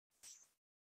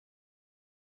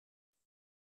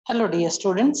Hello dear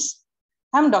students,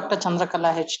 I am Dr.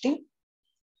 Chandrakala HT.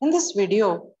 In this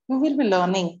video, we will be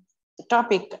learning the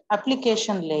topic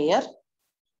application layer.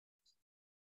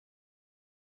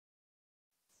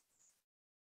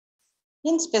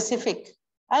 In specific,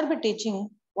 I'll be teaching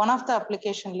one of the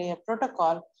application layer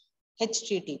protocol,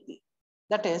 HTTP,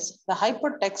 that is the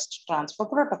Hypertext Transfer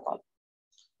Protocol.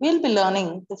 We'll be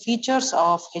learning the features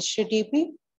of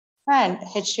HTTP and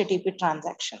HTTP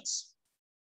transactions.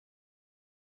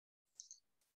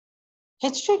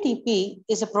 HTTP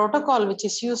is a protocol which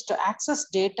is used to access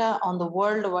data on the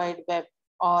World Wide Web,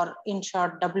 or in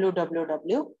short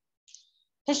WWW.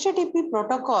 HTTP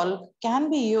protocol can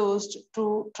be used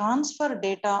to transfer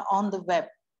data on the web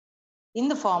in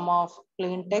the form of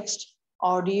plain text,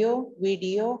 audio,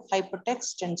 video,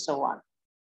 hypertext, and so on.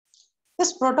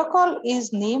 This protocol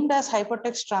is named as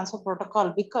Hypertext Transfer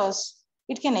Protocol because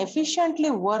it can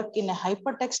efficiently work in a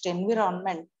hypertext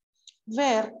environment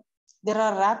where there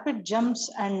are rapid jumps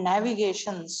and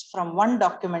navigations from one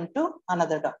document to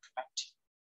another document.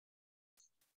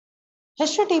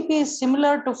 HTTP is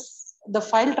similar to the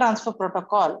file transfer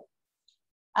protocol,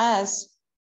 as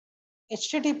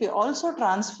HTTP also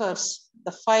transfers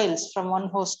the files from one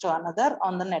host to another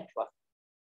on the network.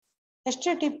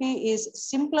 HTTP is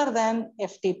simpler than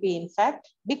FTP, in fact,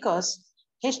 because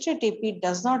HTTP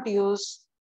does not use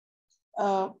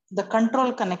the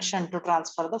control connection to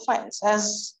transfer the files.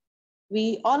 As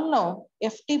we all know,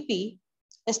 FTP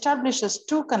establishes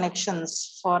two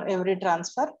connections for every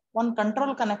transfer, one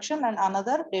control connection and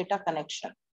another data connection.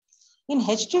 In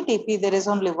HTTP, there is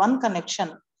only one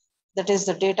connection, that is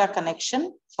the data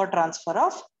connection for transfer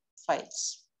of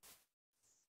files.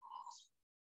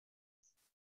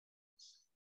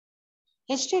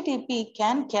 HTTP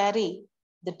can carry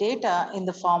the data in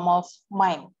the form of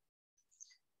MIME,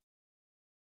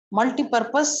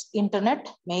 multi-purpose internet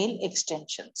mail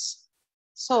extensions.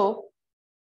 So,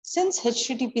 since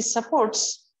HTTP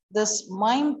supports this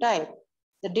MIME type,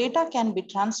 the data can be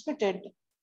transmitted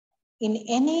in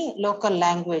any local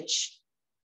language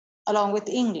along with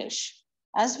English,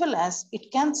 as well as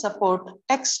it can support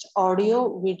text,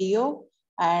 audio, video,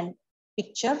 and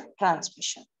picture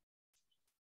transmission.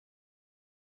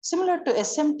 Similar to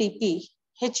SMTP,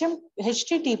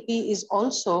 HTTP is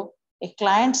also a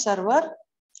client-server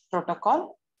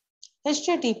protocol.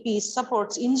 HTTP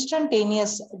supports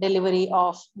instantaneous delivery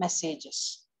of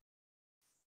messages.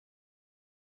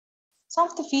 Some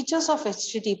of the features of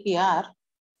HTTP are: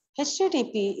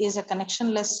 HTTP is a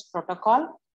connectionless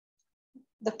protocol.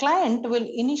 The client will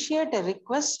initiate a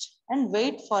request and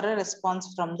wait for a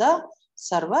response from the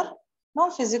server. No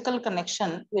physical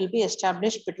connection will be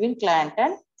established between client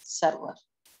and server.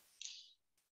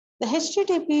 The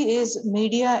HTTP is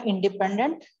media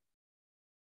independent.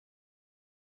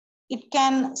 It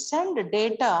can send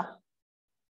data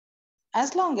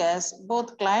as long as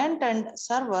both client and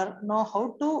server know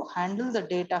how to handle the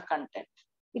data content.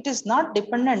 It is not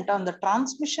dependent on the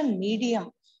transmission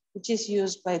medium which is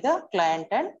used by the client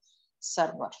and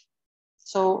server.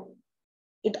 So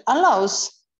it allows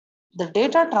the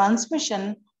data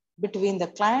transmission between the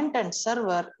client and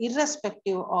server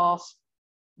irrespective of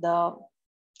the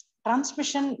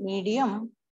transmission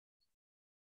medium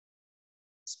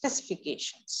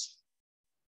specifications.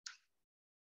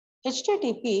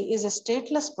 HTTP is a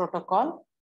stateless protocol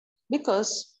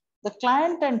because the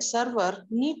client and server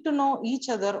need to know each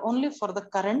other only for the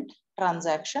current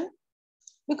transaction.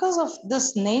 Because of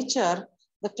this nature,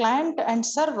 the client and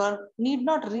server need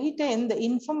not retain the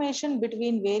information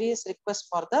between various requests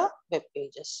for the web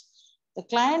pages. The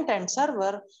client and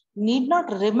server need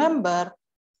not remember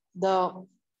the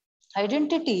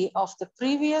identity of the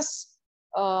previous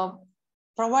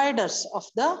providers of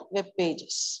the web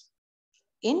pages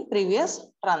in previous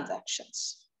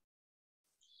transactions.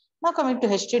 Now coming to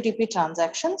HTTP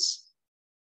transactions.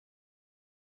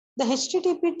 The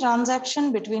HTTP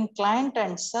transaction between client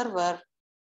and server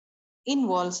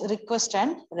involves request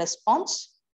and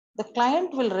response. The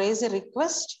client will raise a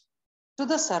request to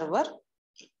the server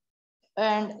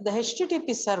and the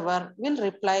HTTP server will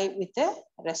reply with a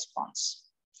response.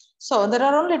 So there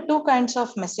are only two kinds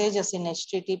of messages in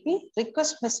HTTP,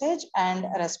 request message and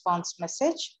response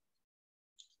message.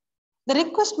 The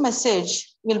request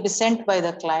message will be sent by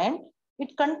the client.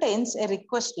 It contains a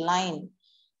request line,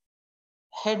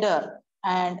 header,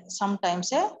 and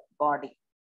sometimes a body.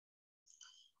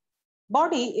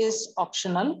 Body is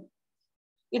optional.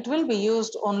 It will be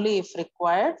used only if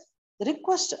required. The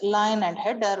request line and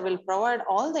header will provide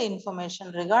all the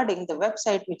information regarding the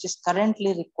website which is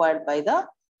currently required by the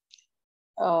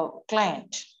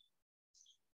client.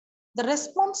 The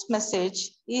response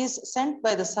message is sent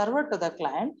by the server to the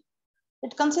client.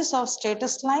 It consists of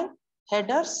status line,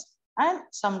 headers, and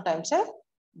sometimes a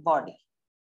body.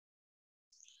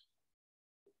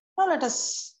 Now let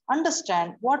us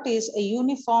understand what is a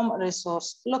uniform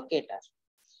resource locator.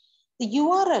 The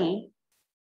URL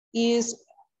is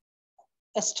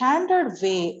a standard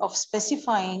way of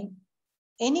specifying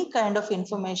any kind of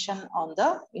information on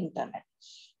the internet.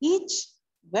 Each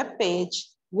web page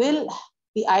will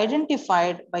be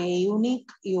identified by a unique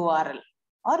URL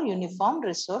or uniform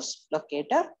resource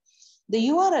locator. The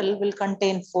URL will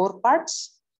contain 4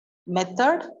 parts: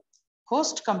 method,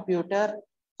 host computer,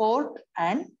 port,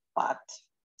 and path.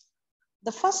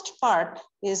 The first part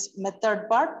is method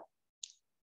part.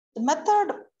 The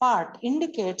method part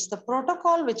indicates the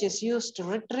protocol which is used to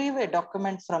retrieve a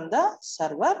document from the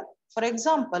server. For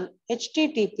example,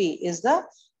 HTTP is the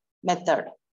method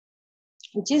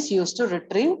which is used to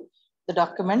retrieve the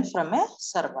document from a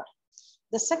server.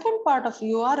 The second part of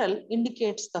URL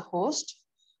indicates the host.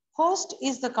 Host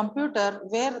is the computer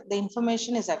where the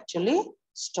information is actually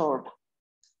stored.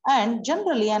 And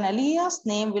generally an alias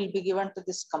name will be given to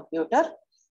this computer,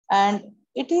 and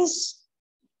it is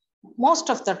most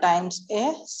of the times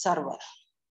a server.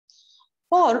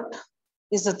 Port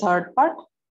is the third part.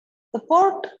 The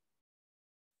port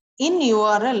in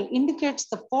URL indicates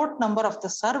the port number of the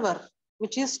server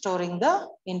which is storing the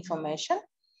information.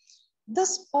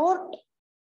 This port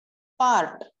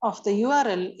part of the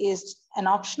URL is an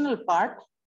optional part.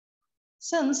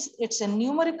 Since it's a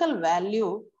numerical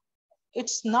value,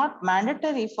 it's not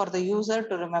mandatory for the user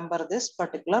to remember this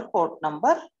particular port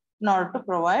number in order to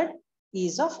provide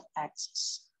ease of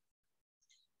access.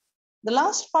 The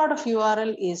last part of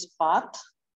URL is path.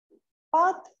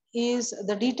 Path is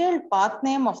the detailed path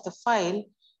name of the file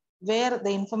where the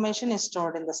information is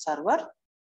stored in the server.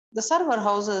 The server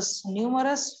houses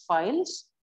numerous files,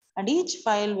 and each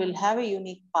file will have a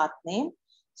unique path name.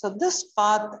 So this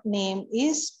path name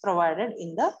is provided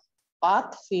in the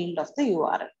path field of the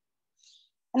URL.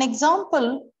 An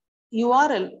example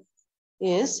URL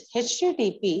is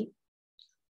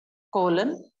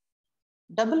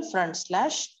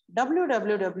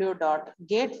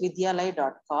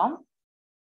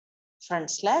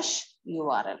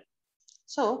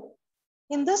So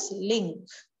in this link,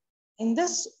 in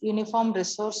this uniform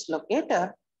resource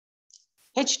locator,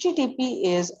 HTTP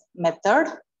is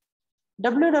method,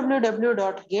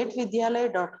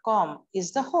 www.gatevidyalaya.com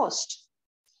is the host.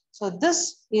 So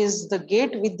this is the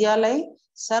Gate Vidyalaya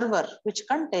server which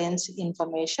contains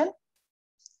information,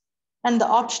 and the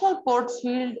optional port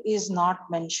field is not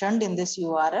mentioned in this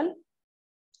URL.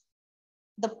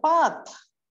 The path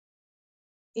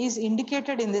is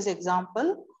indicated in this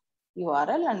example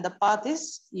URL, and the path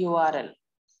is URL.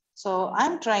 So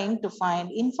I'm trying to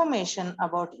find information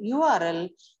about URL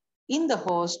in the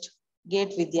host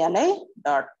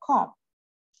gatevidyalaya.com.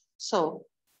 So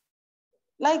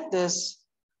like this,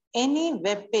 any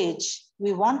web page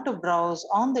we want to browse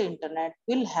on the internet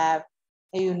will have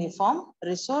a uniform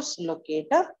resource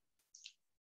locator,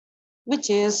 which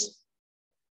is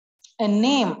a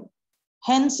name,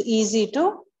 hence easy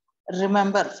to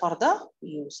remember for the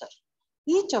user.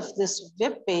 Each of this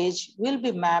web page will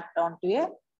be mapped onto a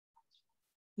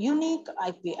unique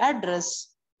IP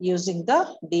address using the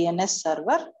DNS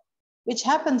server, which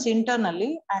happens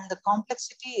internally, and the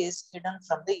complexity is hidden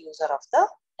from the user of the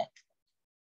network.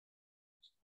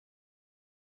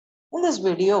 In this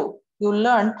video, you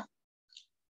learned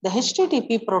the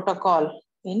HTTP protocol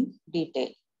in detail.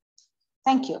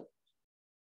 Thank you.